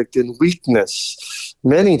perfect in weakness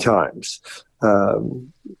many times. So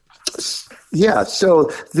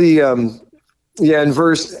in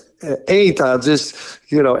verse 8, I'll just,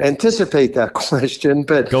 anticipate that question.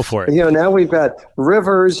 But go for it. Now we've got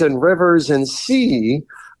rivers and sea.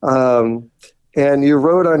 And you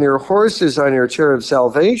rode on your horses on your chariot of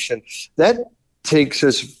salvation. That takes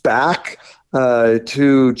us back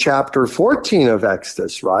to chapter 14 of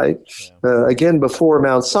Exodus, right? Yeah. Again, before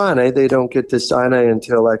Mount Sinai, they don't get to Sinai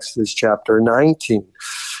until Exodus chapter 19.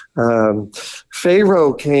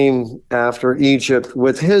 Pharaoh came after Egypt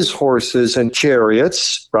with his horses and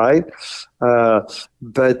chariots, right? But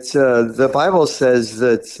the Bible says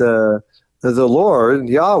that the Lord,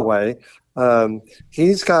 Yahweh,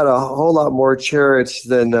 he's got a whole lot more chariots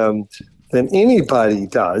than anybody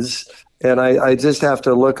does. And I just have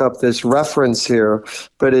to look up this reference here,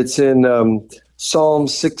 but it's in Psalm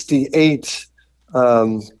 68,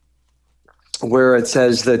 where it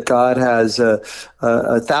says that God has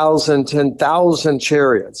 1,000, 10,000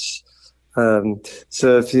 chariots.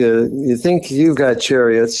 So if you think you've got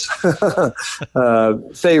chariots,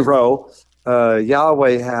 Pharaoh,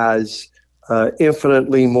 Yahweh has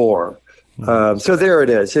infinitely more. So there it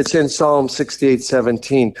is. It's in Psalm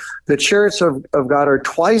 68:17. The chariots of God are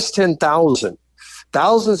twice 10,000,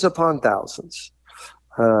 thousands upon thousands.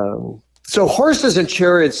 So horses and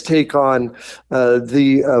chariots take on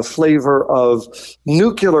the flavor of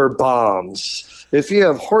nuclear bombs. If you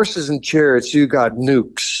have horses and chariots, you got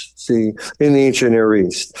nukes, see, in the ancient Near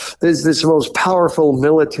East. There's this most powerful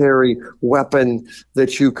military weapon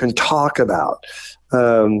that you can talk about.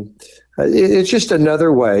 It's just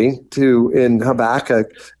another way to, in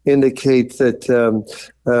Habakkuk, indicate that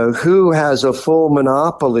who has a full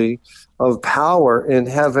monopoly of power in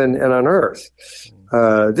heaven and on earth.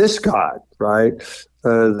 This God, right?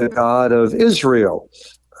 The God of Israel,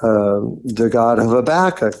 the God of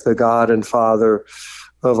Habakkuk, the God and Father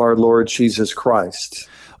of our Lord Jesus Christ.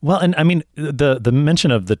 Well, and I mean, the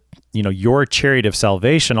mention of your chariot of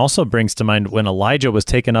salvation also brings to mind when Elijah was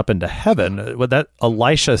taken up into heaven, that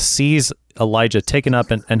Elisha sees Elijah taken up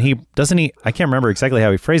and I can't remember exactly how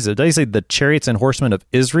he phrased it. Does he say the chariots and horsemen of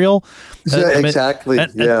Israel? Yeah, exactly.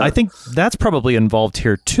 And I think that's probably involved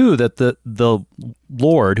here too, that the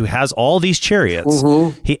Lord who has all these chariots,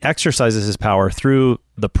 he exercises his power through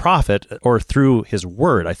the prophet or through his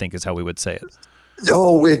word, I think is how we would say it.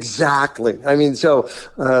 Oh, exactly. I mean, so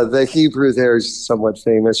the Hebrew there is somewhat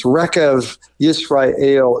famous. Rekev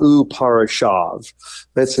Yisrael U Parashav.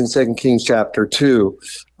 That's in 2 Kings chapter 2.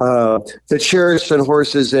 The chariots and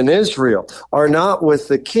horses in Israel are not with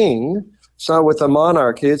the king. It's not with the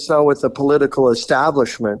monarchy. It's not with the political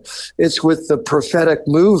establishment. It's with the prophetic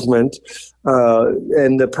movement.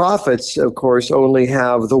 And the prophets, of course, only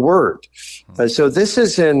have the word. So this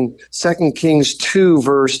is in 2 Kings 2,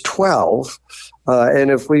 verse 12.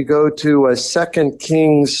 And if we go to 2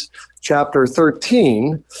 Kings chapter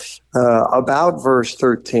 13, about verse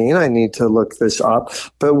 13, I need to look this up.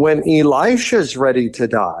 But when Elisha's ready to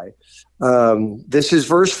die, this is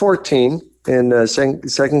verse 14 in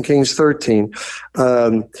 2 Kings 13.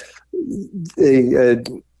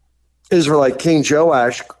 The Israelite King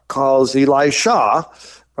Joash calls Elisha,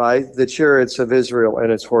 right, the chariots of Israel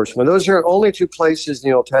and its horsemen. Those are only two places in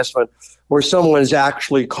the Old Testament where someone is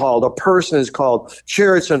actually called, a person is called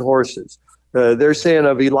chariots and horses. They're saying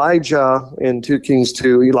of Elijah in 2 Kings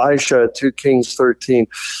 2, Elisha 2 Kings 13.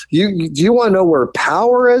 Do you want to know where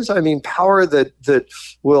power is? I mean, power that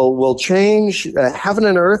will change heaven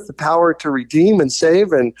and earth, the power to redeem and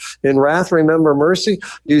save, and in wrath remember mercy.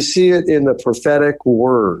 You see it in the prophetic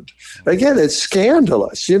word. Again, it's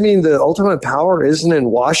scandalous. You mean the ultimate power isn't in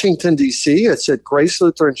Washington, D.C.? It's at Grace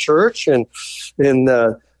Lutheran Church and in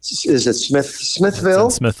is it Smithville?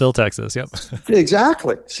 It's in Smithville, Texas. Yep.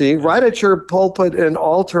 Exactly. See, right at your pulpit and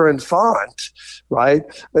altar and font, right?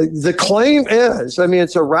 The claim is, I mean,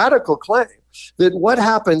 it's a radical claim that what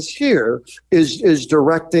happens here is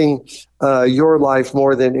directing your life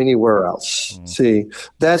more than anywhere else. See,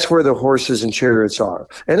 that's where the horses and chariots are.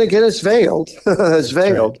 And again, it's veiled. It's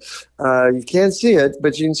veiled. Right. You can't see it,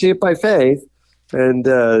 but you can see it by faith. And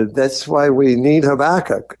that's why we need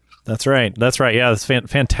Habakkuk. That's right. Yeah, that's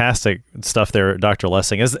fantastic stuff there, Dr.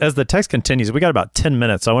 Lessing. As the text continues, we got about 10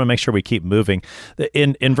 minutes, so I want to make sure we keep moving.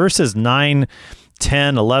 In verses 9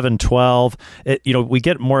 10, 11, 12, we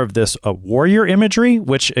get more of this warrior imagery,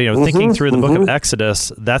 which, thinking through the book of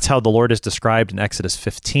Exodus, that's how the Lord is described in Exodus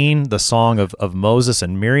 15, the song of Moses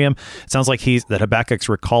and Miriam. It sounds like that Habakkuk's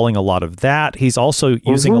recalling a lot of that. He's also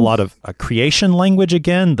using a lot of creation language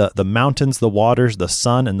again, the mountains, the waters, the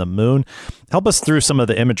sun, and the moon. Help us through some of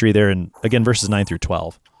the imagery there in, again, verses 9 through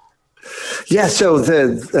 12. Yeah, so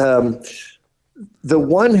the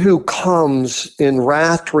one who comes in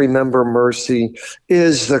wrath to remember mercy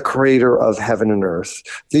is the creator of heaven and earth.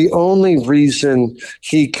 The only reason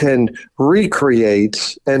he can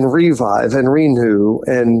recreate and revive and renew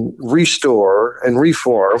and restore and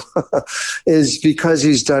reform is because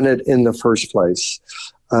he's done it in the first place.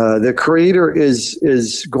 The creator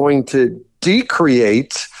is going to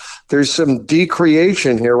decreate. There's some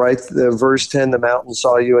decreation here, right? Verse 10, the mountain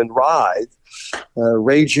saw you and writhed.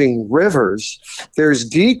 Raging rivers. There's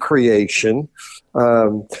decreation,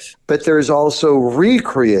 but there's also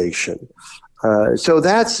recreation. So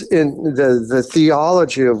that's in the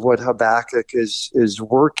theology of what Habakkuk is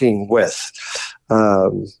working with.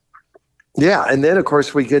 And then of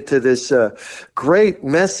course we get to this great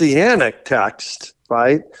messianic text,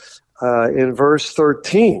 right? In verse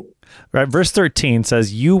 13. Right, verse 13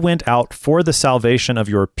 says, "You went out for the salvation of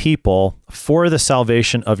your people, for the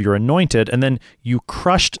salvation of your anointed, and then you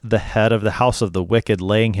crushed the head of the house of the wicked,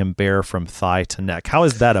 laying him bare from thigh to neck." How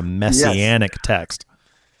is that a messianic text?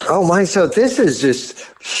 Oh my, so this is just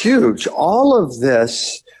huge. All of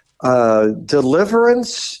this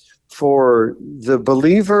deliverance for the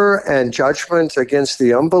believer and judgment against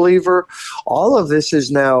the unbeliever, all of this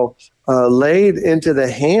is now laid into the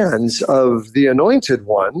hands of the anointed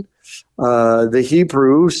one. The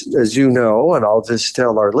Hebrews, as you know, and I'll just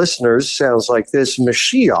tell our listeners, sounds like this: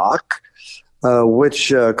 Mashiach,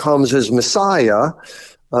 which comes as Messiah.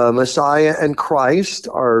 Messiah and Christ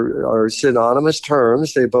are synonymous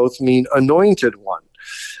terms. They both mean anointed one.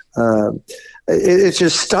 It's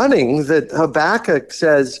just stunning that Habakkuk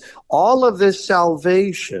says all of this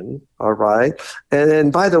salvation, all right,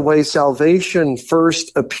 and by the way, salvation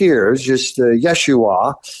first appears, just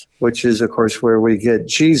Yeshua, which is, of course, where we get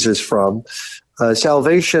Jesus from.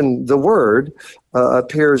 Salvation, the word,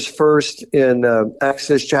 appears first in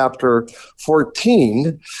Exodus chapter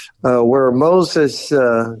 14, where Moses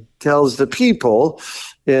tells the people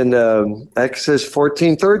in Exodus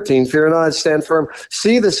 14:13, "Fear not, stand firm,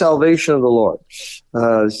 see the salvation of the Lord."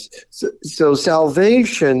 So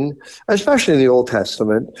salvation, especially in the Old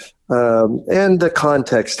Testament, and the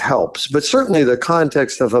context helps, but certainly the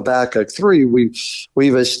context of Habakkuk 3,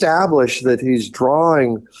 we've established that he's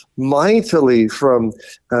drawing mightily from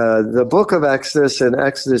the book of Exodus and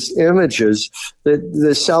Exodus images, that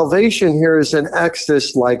the salvation here is an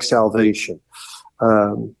Exodus-like salvation.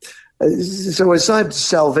 So it's not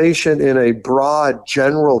salvation in a broad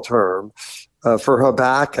general term for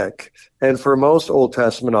Habakkuk and for most Old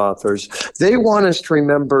Testament authors. They want us to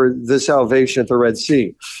remember the salvation at the Red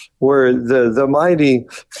Sea, where the mighty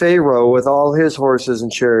Pharaoh with all his horses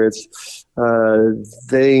and chariots,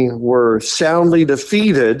 they were soundly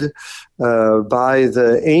defeated by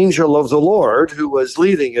the angel of the Lord who was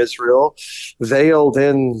leading Israel, veiled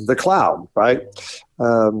in the cloud, right?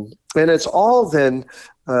 And it's all then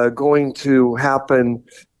going to happen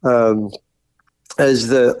as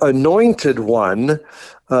the anointed one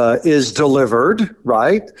is delivered,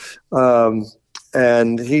 right?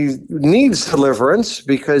 And he needs deliverance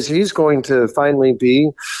because he's going to finally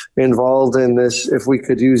be involved in this, if we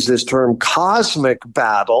could use this term, cosmic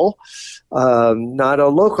battle, not a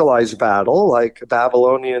localized battle like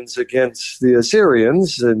Babylonians against the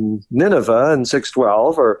Assyrians in Nineveh in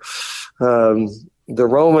 612, or the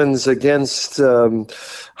Romans against, the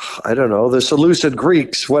Seleucid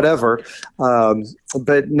Greeks, whatever.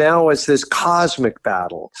 But now it's this cosmic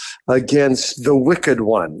battle against the wicked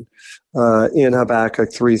one in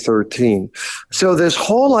Habakkuk 3:13. So this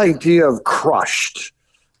whole idea of crushed,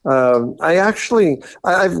 I've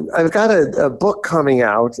got a book coming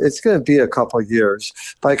out. It's going to be a couple of years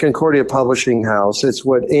by Concordia Publishing House. It's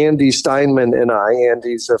what Andy Steinman and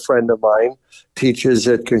Andy's a friend of mine, teaches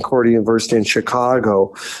at Concordia University in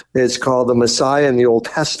Chicago. It's called The Messiah in the Old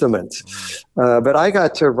Testament. But I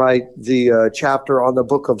got to write the chapter on the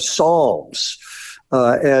book of Psalms.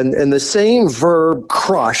 And the same verb,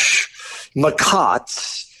 crush,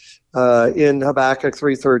 makats, in Habakkuk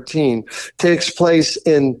 3:13 takes place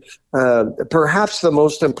in perhaps the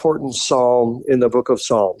most important psalm in the book of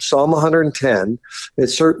Psalms, Psalm 110.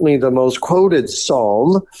 It's certainly the most quoted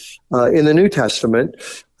psalm in the New Testament.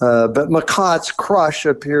 But makats, crush,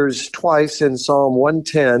 appears twice in Psalm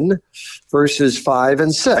 110, verses 5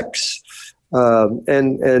 and 6.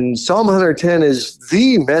 And Psalm 110 is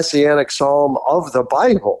the messianic psalm of the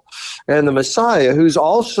Bible. And the Messiah, who's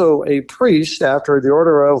also a priest after the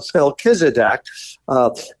order of Melchizedek,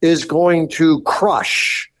 is going to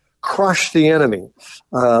crush the enemy.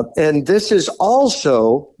 And this is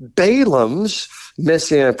also Balaam's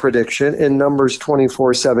messianic prediction in Numbers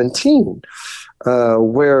 24:17.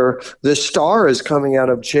 Where the star is coming out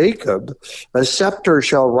of Jacob, a scepter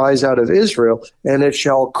shall rise out of Israel, and it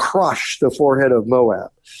shall crush the forehead of Moab,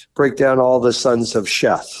 break down all the sons of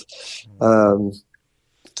Sheth.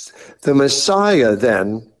 The Messiah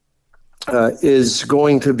then is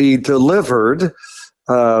going to be delivered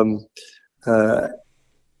from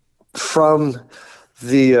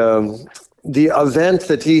the event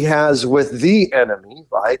that he has with the enemy,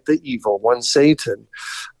 right? The evil one, Satan.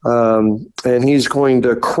 And he's going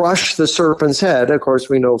to crush the serpent's head. Of course,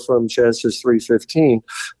 we know from Genesis 3:15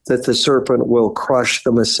 that the serpent will crush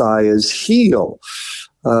the Messiah's heel.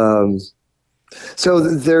 So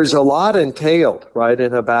there's a lot entailed, right,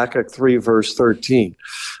 in Habakkuk 3, verse 13.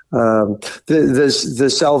 The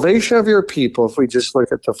salvation of your people, if we just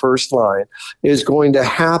look at the first line, is going to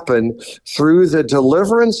happen through the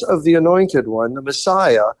deliverance of the Anointed One, the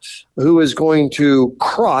Messiah, who is going to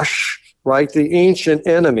crush, right, the ancient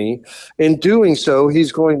enemy. In doing so,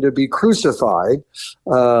 he's going to be crucified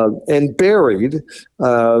and buried.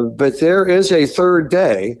 But there is a third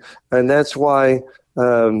day, and that's why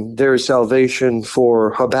there's salvation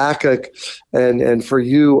for Habakkuk and for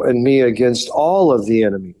you and me against all of the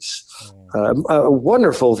enemies. A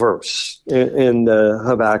wonderful verse in the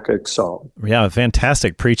Habakkuk Psalm. Yeah,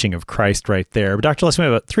 fantastic preaching of Christ right there. But Dr. Lessing, we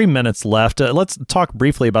have about 3 minutes left. Let's talk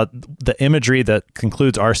briefly about the imagery that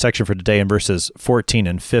concludes our section for today in verses 14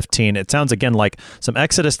 and 15. It sounds again like some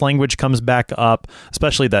Exodus language comes back up,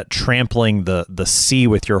 especially that trampling the sea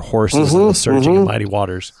with your horses and the surging of mighty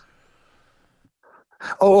waters.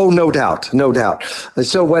 Oh, no doubt, no doubt.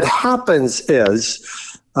 So what happens is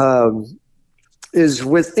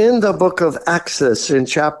within the book of Exodus in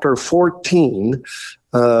chapter 14,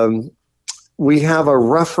 we have a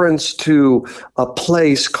reference to a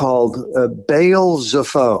place called Baal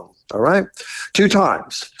Zephon, all right? 2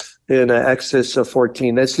 times in Exodus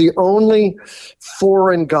 14. That's the only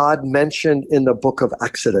foreign god mentioned in the book of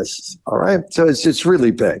Exodus, all right? So it's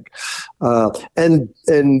really big. And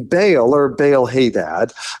Baal, or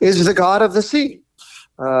Baal-Hadad, is the god of the sea.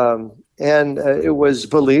 And it was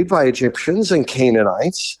believed by Egyptians and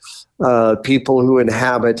Canaanites, people who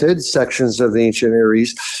inhabited sections of the ancient Near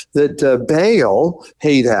East, that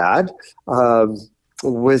Baal-Hadad,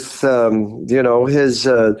 with his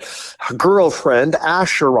girlfriend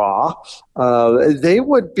Asherah, they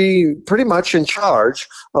would be pretty much in charge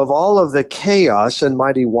of all of the chaos and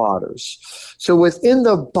mighty waters. So within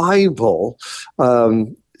the Bible,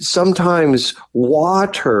 sometimes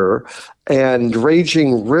water and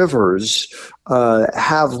raging rivers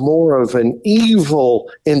have more of an evil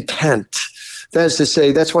intent. That is to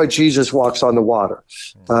say, that's why Jesus walks on the water,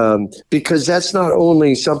 because that's not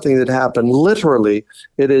only something that happened literally,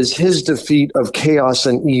 it is his defeat of chaos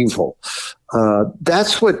and evil.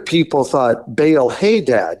 That's what people thought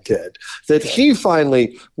Baal-Hadad did, that he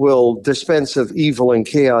finally will dispense of evil and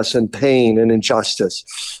chaos and pain and injustice.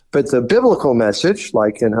 But the biblical message,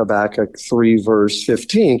 like in Habakkuk 3, verse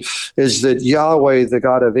 15, is that Yahweh, the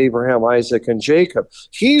God of Abraham, Isaac, and Jacob,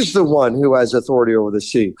 he's the one who has authority over the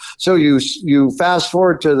sea. So you fast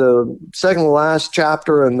forward to the second to last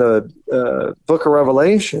chapter in the book of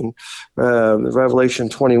Revelation, Revelation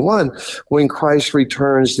 21, when Christ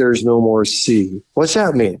returns, there's no more sea. What's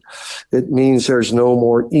that mean? It means there's no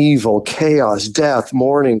more evil, chaos, death,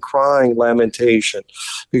 mourning, crying, lamentation,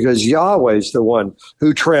 because Yahweh's the one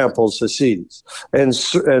who tramples the seas and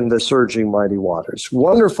the surging mighty waters.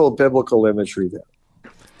 Wonderful biblical imagery there.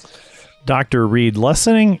 Dr. Reed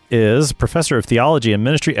Lessing is Professor of Theology and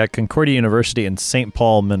Ministry at Concordia University in St.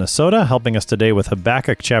 Paul, Minnesota, helping us today with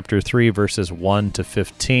Habakkuk chapter 3, verses 1 to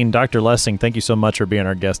 15. Dr. Lessing, thank you so much for being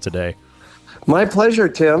our guest today. My pleasure,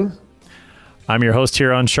 Tim. I'm your host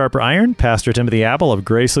here on Sharper Iron, Pastor Timothy Apple of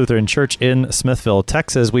Grace Lutheran Church in Smithville,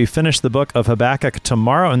 Texas. We finish the book of Habakkuk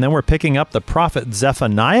tomorrow, and then we're picking up the prophet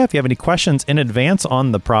Zephaniah. If you have any questions in advance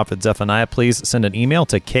on the prophet Zephaniah, please send an email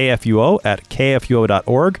to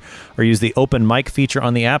kfuo@kfuo.org or use the open mic feature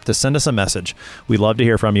on the app to send us a message. We'd love to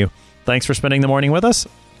hear from you. Thanks for spending the morning with us.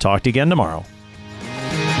 Talk to you again tomorrow.